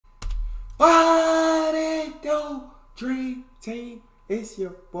What it do, Dream Team? It's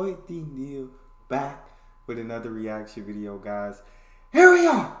your boy Neal back with another reaction video, guys. Here we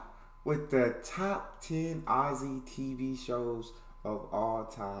are with the top 10 Aussie TV shows of all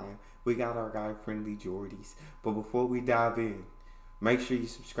time. We got our guy Friendly Jordies. But before we dive in, make sure you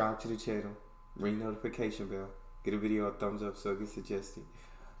subscribe to the channel, ring the notification bell, get a video a thumbs up so it gets suggested.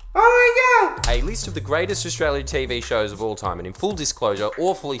 Oh my god! A list of the greatest Australian TV shows of all time, and in full disclosure,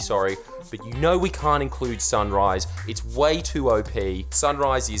 awfully sorry, but you know we can't include Sunrise. It's way too OP.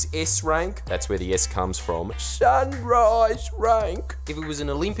 Sunrise is S rank, that's where the S comes from. Sunrise rank. If it was an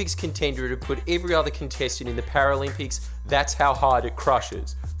Olympics contender, it'd put every other contestant in the Paralympics. That's how hard it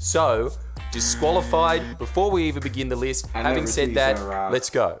crushes. So, disqualified before we even begin the list. Having said that, let's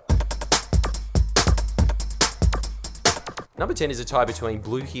go. Number 10 is a tie between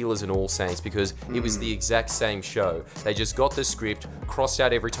Blue Heelers and All Saints because it was the exact same show. They just got the script, crossed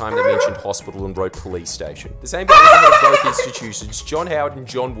out every time they mentioned hospital and wrote police station. The same guy who had both institutions, John Howard and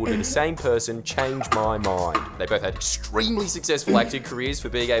John Wood, are the same person, changed my mind. They both had extremely successful acting careers for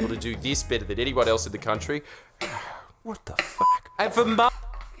being able to do this better than anyone else in the country. What the fuck? And for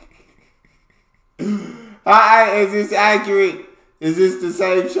Is this accurate? Is this the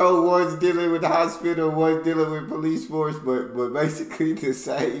same show? One's dealing with the hospital, one's dealing with police force, but basically the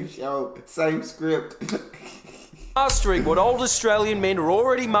same show, same script. Mastering what old Australian men are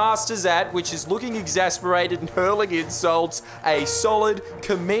already masters at, which is looking exasperated and hurling insults, a solid,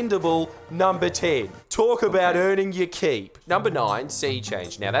 commendable number 10. Talk about earning your keep. Number 9, Sea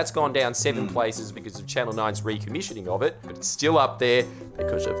Change. Now that's gone down 7 places because of Channel 9's recommissioning of it, but it's still up there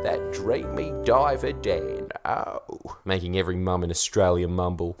because of that dreamy diver Dan. Oh, making every mum in Australia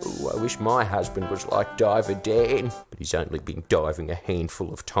mumble. Oh, I wish my husband was like Diver Dan, but he's only been diving a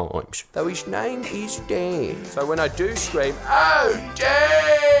handful of times, though his name is Dan. So when I do scream, "Oh,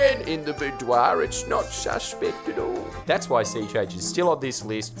 Dan!" in the boudoir, it's not suspect at all. That's why Sea Change is still on this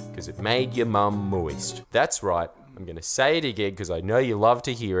list, because it made your mum moist. That's right, I'm gonna say it again because I know you love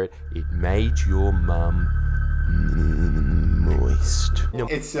to hear it. It made your mum moist.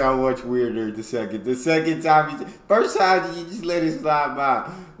 It's so much weirder the second time. First time you just let it slide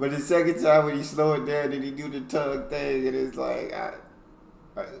by, but the second time when you slow it down and you do the tongue thing, and it's like,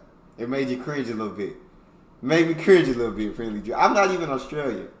 it made you cringe a little bit. Made me cringe a little bit, Friendly. I'm not even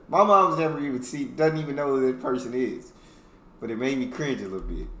Australian. My mom's never even doesn't even know who that person is. But it made me cringe a little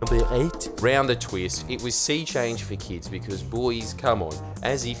bit. Number 8. Round the twist. It was Sea Change for kids because, boys, come on.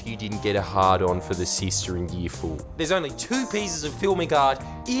 As if you didn't get a hard-on for the sister in Year 4. There's only 2 pieces of filmic art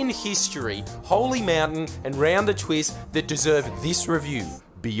in history, Holy Mountain and Round the Twist, that deserve this review.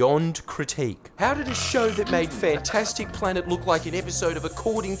 Beyond critique. How did a show that made Fantastic Planet look like an episode of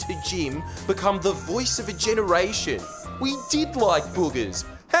According to Jim become the voice of a generation? We did like boogers.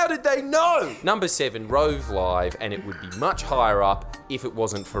 How did they know? Number 7, Rove Live, and it would be much higher up if it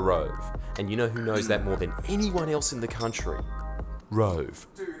wasn't for Rove. And you know who knows that more than anyone else in the country? Rove.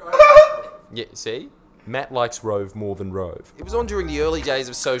 Dude, yeah, see? Matt likes Rove more than Rove. It was on during the early days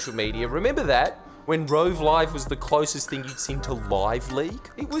of social media. Remember that? When Rove Live was the closest thing you'd seen to Live Leak?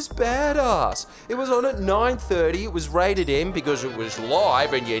 It was badass. It was on at 9:30, it was rated M because it was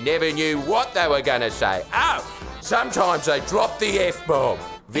live and you never knew what they were gonna say. Oh, sometimes they dropped the F-bomb.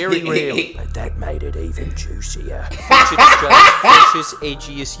 Very real, but that made it even juicier. Featured Australia's freshest,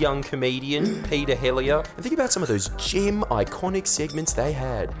 edgiest young comedian, Peter Hellier. And think about some of those gem iconic segments they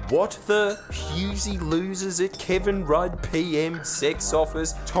had. What the Husey Losers at Kevin Rudd PM Sex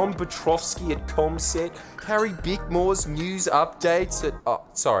Office, Tom Petrovsky at Comset, Harry Bickmore's news updates at... Oh,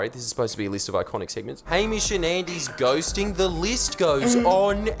 sorry, this is supposed to be a list of iconic segments. Hamish and Andy's ghosting. The list goes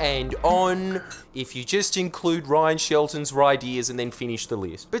on and on. If you just include Ryan Shelton's ideas and then finish the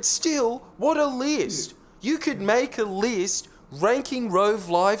list. But still, what a list. You could make a list ranking Rove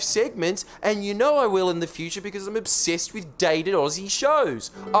Live segments, and you know I will in the future because I'm obsessed with dated Aussie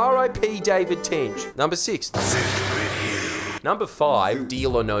shows. R.I.P. David Tench. Number 6. Number 5,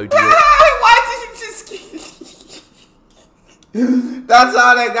 Deal or No Deal. Why did you just That's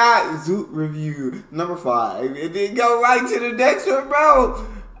all they got. Zoot review. Number 5. It didn't go right to the next one, bro.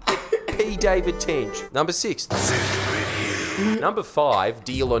 P. David Tench. Number 6. Number 5,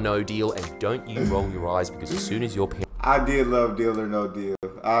 Deal or No Deal, and don't you roll your eyes because as soon as your parents... I did love Deal or No Deal.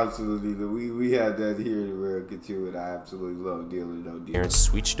 Absolutely. We had that here in America too, and I absolutely love Deal or No Deal. Parents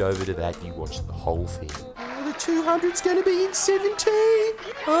switched over to that, you watched the whole thing. the 200's gonna be in 17.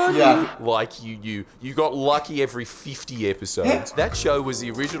 Like you knew. You got lucky every 50 episodes. That show was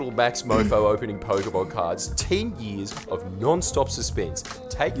the original Max Mofo opening Pokemon cards. 10 years of non-stop suspense.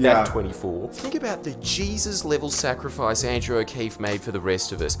 Take that, 24. Think about the Jesus-level sacrifice Andrew O'Keefe made for the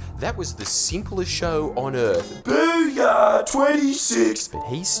rest of us. That was the simplest show on earth. Booyah! 26! But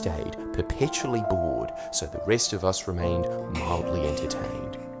he stayed perpetually bored, so the rest of us remained mildly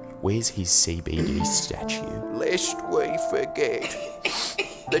entertained. Where's his CBD statue? Lest we forget,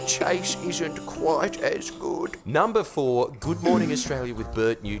 the chase isn't quite as good. Number 4, Good Morning Australia with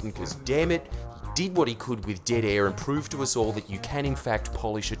Bert Newton, because damn it, he did what he could with dead air and proved to us all that you can in fact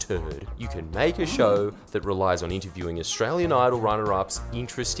polish a turd. You can make a show that relies on interviewing Australian Idol runner-ups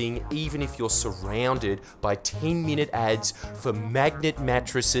interesting even if you're surrounded by 10-minute ads for magnet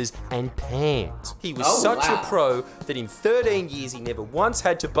mattresses and pans. He was such a pro that in 13 years he never once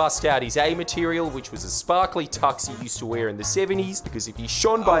had to bust out his A material, which was a sparkly tux he used to wear in the 70s, because if he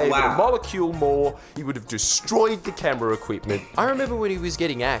shone by even a molecule more, he would have destroyed the camera equipment. I remember when he was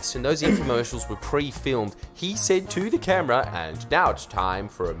getting axed and those infomercials were pre-filmed, he said to the camera, "And now it's time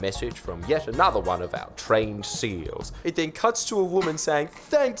for a message from yet another one of our trained SEALs." It then cuts to a woman saying,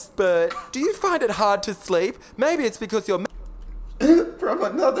 "Thanks, Bert. Do you find it hard to sleep? Maybe it's because you're..." From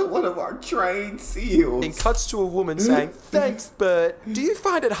another one of our trained SEALs. Then cuts to a woman saying, "Thanks, Bert. Do you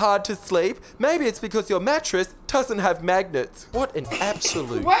find it hard to sleep? Maybe it's because your mattress doesn't have magnets." What an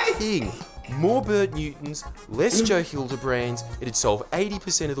absolute king. More Bert Newtons, less Joe Hildebrands, it'd solve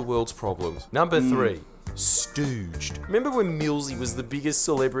 80% of the world's problems. Number 3. Stooged. Remember when Millsy was the biggest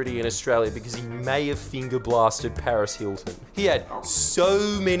celebrity in Australia because he may have finger blasted Paris Hilton? He had so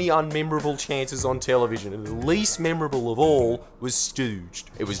many unmemorable chances on television, and the least memorable of all was Stooged.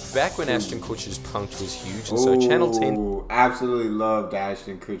 It was back when Ashton Kutcher's Punk'd was huge, and so Channel 10... Absolutely loved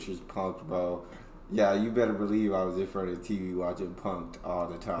Ashton Kutcher's Punk'd, bro. Yeah, you better believe I was in front of the TV watching Punk'd all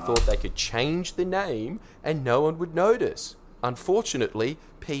the time. Thought they could change the name and no one would notice. Unfortunately,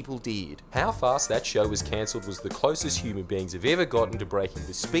 people did. How fast that show was cancelled was the closest human beings have ever gotten to breaking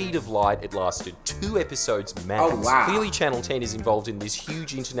the speed of light. It lasted 2 episodes max. Clearly Channel 10 is involved in this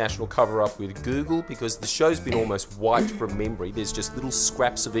huge international cover-up with Google, because the show's been almost wiped from memory. There's just little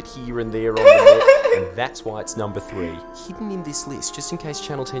scraps of it here and there on the net, and that's why it's number 3. Hidden in this list, just in case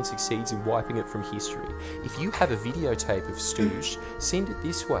Channel 10 succeeds in wiping it from history. If you have a videotape of Stooged, send it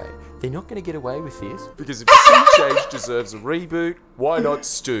this way. They're not going to get away with this, because if Sea Change deserves a reboot, why not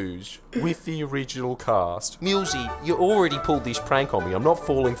Stooge with the original cast? Millsy, you already pulled this prank on me. I'm not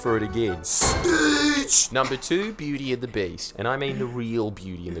falling for it again. Stooge! Number 2, Beauty and the Beast. And I mean the real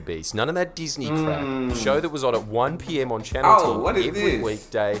Beauty and the Beast. None of that Disney crap. The show that was on at 1 PM on Channel 10 every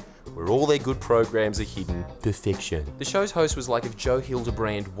weekday, where all their good programs are hidden. Perfection. The show's host was like if Joe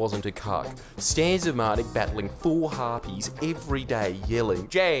Hildebrand wasn't a cuck. Stan Zemanek battling 4 harpies every day, yelling,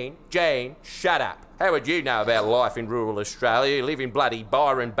 Jane, shut up. How would you know about life in rural Australia? You live in bloody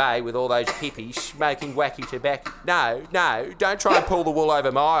Byron Bay with all those hippies smoking wacky tobacco. No, don't try and pull the wool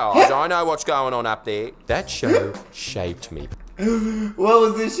over my eyes. I know what's going on up there. That show shaped me. What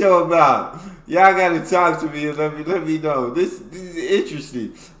was this show about? Y'all gotta talk to me and let me know. This is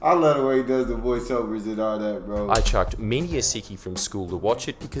interesting. I love the way he does the voiceovers and all that, bro. I chucked many a sickie from school to watch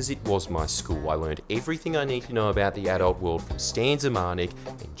it because it was my school. I learned everything I need to know about the adult world from Stan Zemanek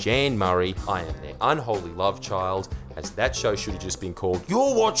and Jan Murray. I am their unholy love child, as that show should have just been called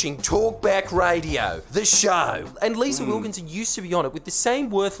You're Watching Talkback Radio, the show. And Lisa Wilkinson used to be on it with the same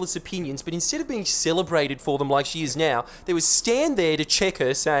worthless opinions, but instead of being celebrated for them like she is now, there was Stan there to check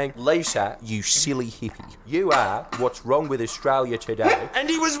her saying, "Lisa, you silly hippie, you are what's wrong with Australia today." And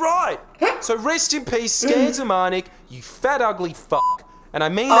he was right. So rest in peace, Stan Zemanek, you fat ugly fuck. And I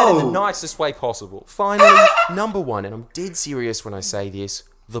mean that in the nicest way possible. Finally, number 1, and I'm dead serious when I say this,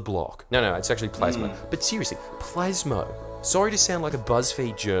 The Block. No, it's actually Plasmo. But seriously, Plasmo. Sorry to sound like a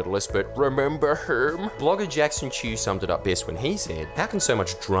BuzzFeed journalist, but remember him? Blogger Jackson Chew summed it up best when he said, "How can so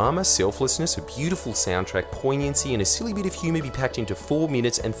much drama, selflessness, a beautiful soundtrack, poignancy, and a silly bit of humour be packed into 4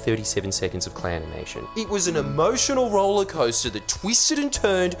 minutes and 37 seconds of claymation?" It was an emotional roller coaster that twisted and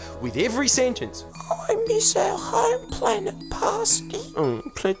turned with every sentence. "I miss our home planet, Pasty."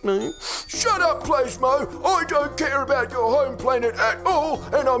 Plasmo? Shut up, Plasmo! I don't care about your home planet at all,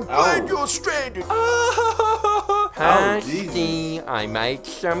 and I'm glad you're stranded. Pasty, I made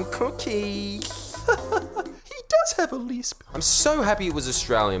some cookies. He Let's have a lisp. I'm so happy it was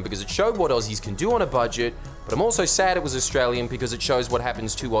Australian because it showed what Aussies can do on a budget, but I'm also sad it was Australian because it shows what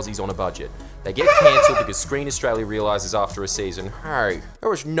happens to Aussies on a budget. They get cancelled because Screen Australia realises after a season, hey, there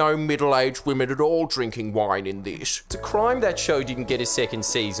was no middle-aged women at all drinking wine in this. It's a crime that show didn't get a second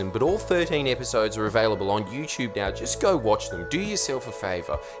season, but all 13 episodes are available on YouTube now. Just go watch them. Do yourself a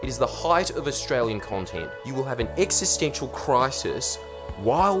favour. It is the height of Australian content. You will have an existential crisis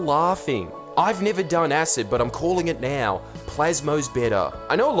while laughing. I've never done acid, but I'm calling it now. Plasmo's better.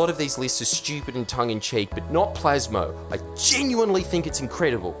 I know a lot of these lists are stupid and tongue-in-cheek, but not Plasmo. I genuinely think it's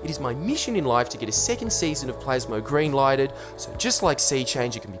incredible. It is my mission in life to get a second season of Plasmo green-lighted, so just like Sea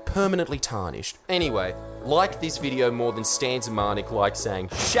Change, it can be permanently tarnished. Anyway, like this video more than Stan Zemanek liked saying,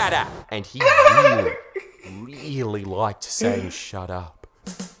 shut up! And he really liked saying shut up.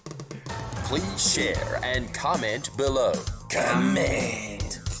 Please share and comment below. Comment!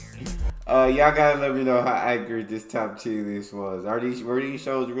 Y'all gotta let me know how accurate this top 2 list was. Were these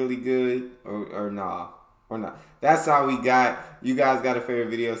shows really good or nah? Or not? That's all we got. You guys got a favorite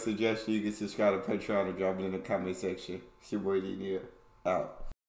video suggestion, you can subscribe to Patreon or drop it in the comment section. It's your boy Neal. Out.